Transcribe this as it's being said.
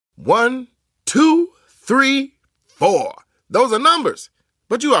1, 2, 3, 4. Those are numbers.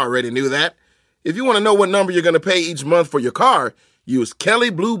 But you already knew that. If you want to know what number you're going to pay each month for your car, use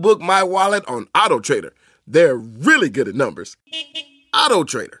Kelley Blue Book My Wallet on AutoTrader. They're really good at numbers.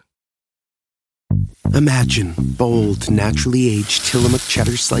 AutoTrader. Imagine bold, naturally aged Tillamook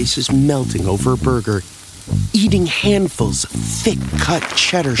cheddar slices melting over a burger, eating handfuls of thick-cut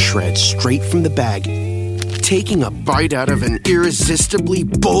cheddar shreds straight from the bag, taking a bite out of an irresistibly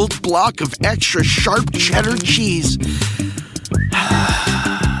bold block of extra sharp cheddar cheese.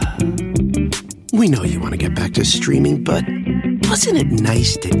 We know you want to get back to streaming, but wasn't it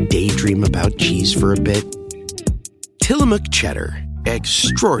nice to daydream about cheese for a bit? Tillamook Cheddar.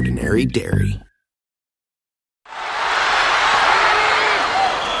 Extraordinary dairy.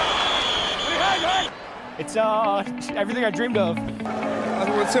 It's everything I dreamed of. I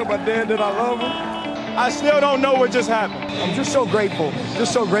want to tell my dad that I love him. I still don't know what just happened. I'm just so grateful.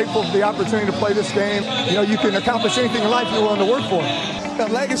 Just so grateful for the opportunity to play this game. You know, you can accomplish anything in life you're willing to work for. The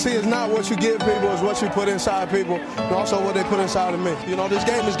legacy is not what you give people, it's what you put inside people, and also what they put inside of me. You know, this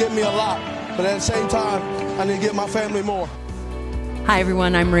game has given me a lot, but at the same time, I need to give my family more. Hi,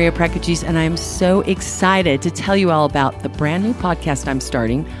 everyone. I'm Maria Prekachis, and I'm so excited to tell you all about the brand new podcast I'm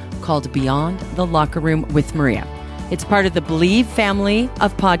starting called Beyond the Locker Room with Maria. It's part of the Believe family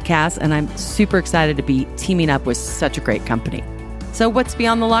of podcasts, and I'm super excited to be teaming up with such a great company. So what's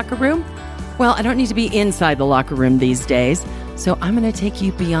Beyond the Locker Room? Well, I don't need to be inside the locker room these days, so I'm going to take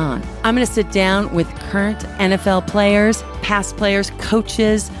you beyond. I'm going to sit down with current NFL players, past players,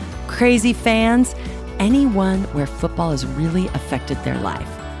 coaches, crazy fans, anyone where football has really affected their life.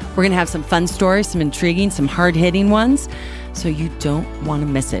 We're going to have some fun stories, some intriguing, some hard-hitting ones, so you don't want to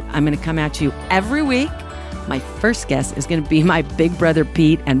miss it. I'm going to come at you every week. My first guest is going to be my big brother,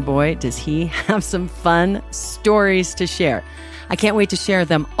 Pete, and boy, does he have some fun stories to share. I can't wait to share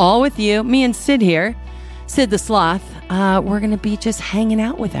them all with you. Me and Sid here, Sid the Sloth, we're going to be just hanging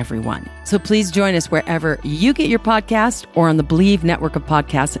out with everyone. So please join us wherever you get your podcast or on the Believe network of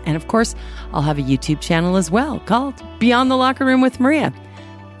podcasts. And of course, I'll have a YouTube channel as well called Beyond the Locker Room with Maria.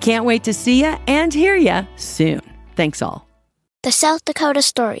 Can't wait to see you and hear you soon. Thanks all. The South Dakota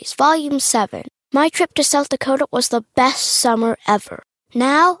Stories, Volume 7. My trip to South Dakota was the best summer ever.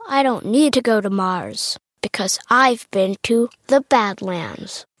 Now I don't need to go to Mars, because I've been to the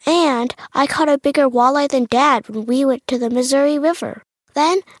Badlands. And I caught a bigger walleye than Dad when we went to the Missouri River.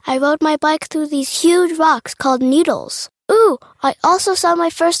 Then I rode my bike through these huge rocks called needles. Ooh, I also saw my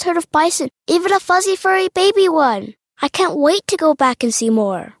first herd of bison, even a fuzzy furry baby one. I can't wait to go back and see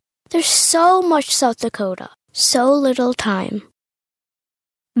more. There's so much South Dakota, so little time.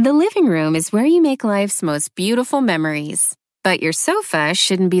 The living room is where you make life's most beautiful memories. But your sofa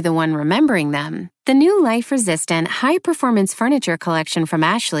shouldn't be the one remembering them. The new life-resistant, high-performance furniture collection from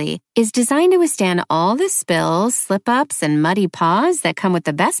Ashley is designed to withstand all the spills, slip-ups, and muddy paws that come with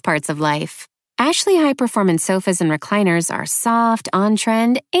the best parts of life. Ashley high-performance sofas and recliners are soft,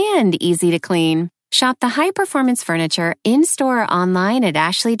 on-trend, and easy to clean. Shop the high-performance furniture in-store or online at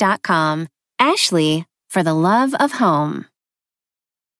ashley.com. Ashley, for the love of home.